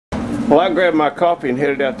Well, I grabbed my coffee and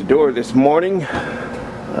headed out the door this morning.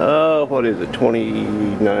 What is it,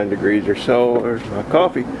 29 degrees or so. There's my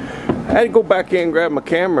coffee. I had to go back in and grab my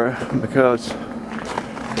camera because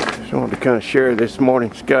I just wanted to kind of share this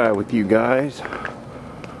morning sky with you guys.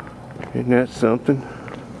 Isn't that something?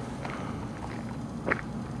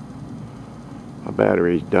 My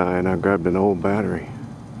battery's dying. I grabbed an old battery.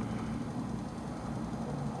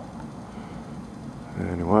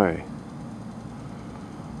 Anyway,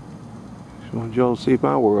 just wanted y'all to see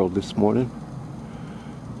my world this morning.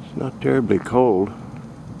 It's not terribly cold.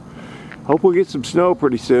 Hope we'll get some snow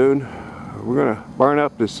pretty soon. We're gonna burn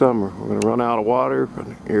up this summer. We're gonna run out of water.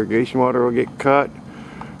 Irrigation water will get cut.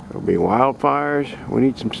 There'll be wildfires. We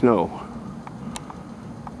need some snow.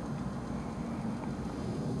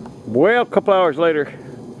 Well, a couple hours later,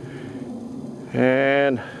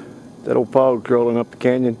 and that old fog's rolling up the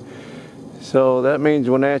canyon. So that means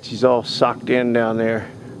Wenatchee's all socked in down there.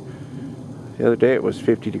 The other day it was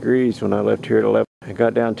 50 degrees when I left here at 11. I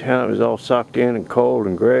got downtown, it was all socked in and cold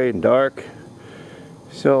and gray and dark.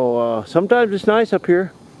 So sometimes it's nice up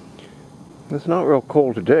here. It's not real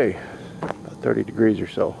cold today, about 30 degrees or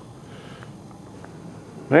so.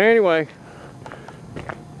 Anyway,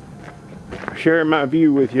 sharing my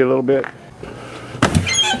view with you a little bit.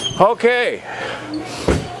 Okay,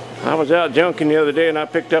 I was out junking the other day and I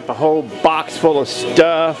picked up a whole box full of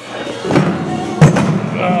stuff.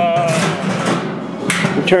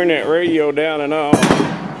 Turn that radio down and I'll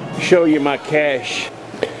show you my cache.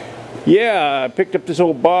 Yeah, I picked up this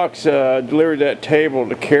old box, delivered that table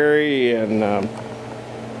to Carrie, and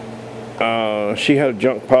she had a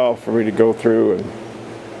junk pile for me to go through, and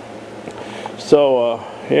so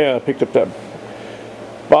yeah, I picked up that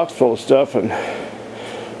box full of stuff, and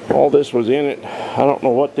all this was in it. I don't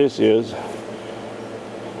know what this is.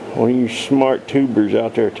 One of you smart tubers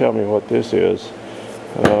out there, tell me what this is.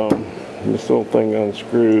 This little thing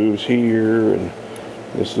unscrews here, and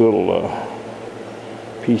this little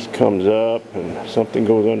piece comes up, and something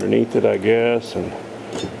goes underneath it, I guess, and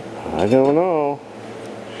I don't know.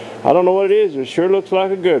 I don't know what it is. It sure looks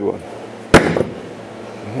like a good one.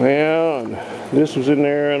 Well, and this was in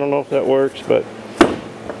there. I don't know if that works, but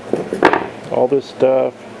all this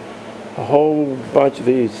stuff, a whole bunch of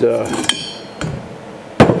these little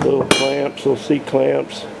clamps, little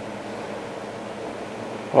C-clamps,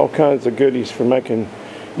 all kinds of goodies for making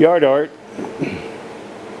yard art.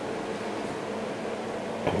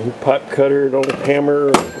 Pipe cutter, an old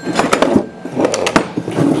hammer, 2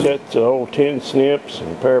 sets of old tin snips,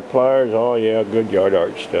 and a pair of pliers. Oh yeah, good yard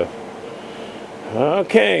art stuff.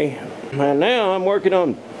 Okay, and now I'm working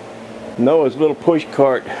on Noah's little push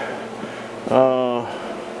cart,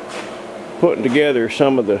 putting together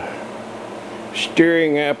some of the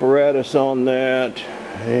steering apparatus on that,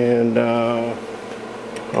 and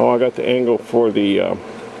oh, I got the angle for the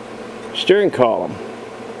steering column,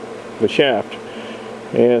 the shaft.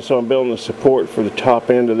 And so I'm building the support for the top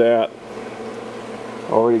end of that.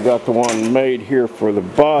 Already got the one made here for the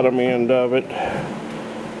bottom end of it.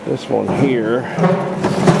 This one here.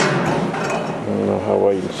 I don't know how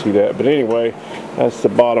well you can see that, but anyway, that's the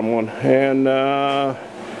bottom one. And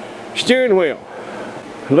steering wheel.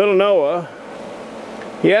 Little Noah,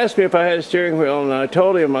 he asked me if I had a steering wheel, and I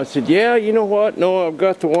told him, I said, yeah, you know what, Noah, I've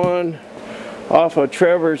got the one off of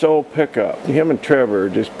Trevor's old pickup. Him and Trevor are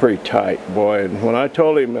just pretty tight, boy. And when I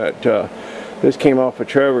told him that this came off of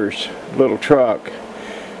Trevor's little truck,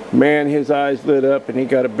 man, his eyes lit up and he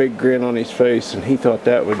got a big grin on his face, and he thought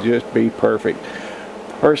that would just be perfect.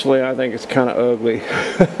 Personally, I think it's kind of ugly.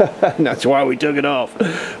 And that's why we took it off.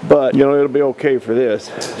 But, you know, it'll be okay for this.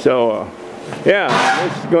 So, yeah,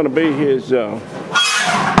 this is going to be his...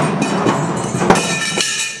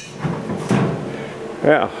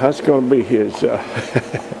 yeah, that's going to be his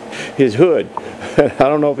his hood. I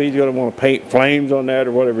don't know if he's going to want to paint flames on that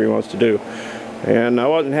or whatever he wants to do. And I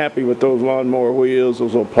wasn't happy with those lawnmower wheels,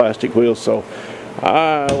 those little plastic wheels, so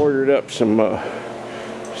I ordered up some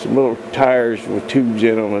little tires with tubes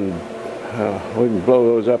in them, and we can blow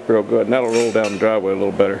those up real good, and that'll roll down the driveway a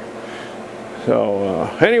little better. So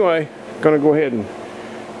anyway, going to go ahead and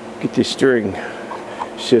get this steering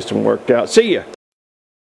system worked out. See ya!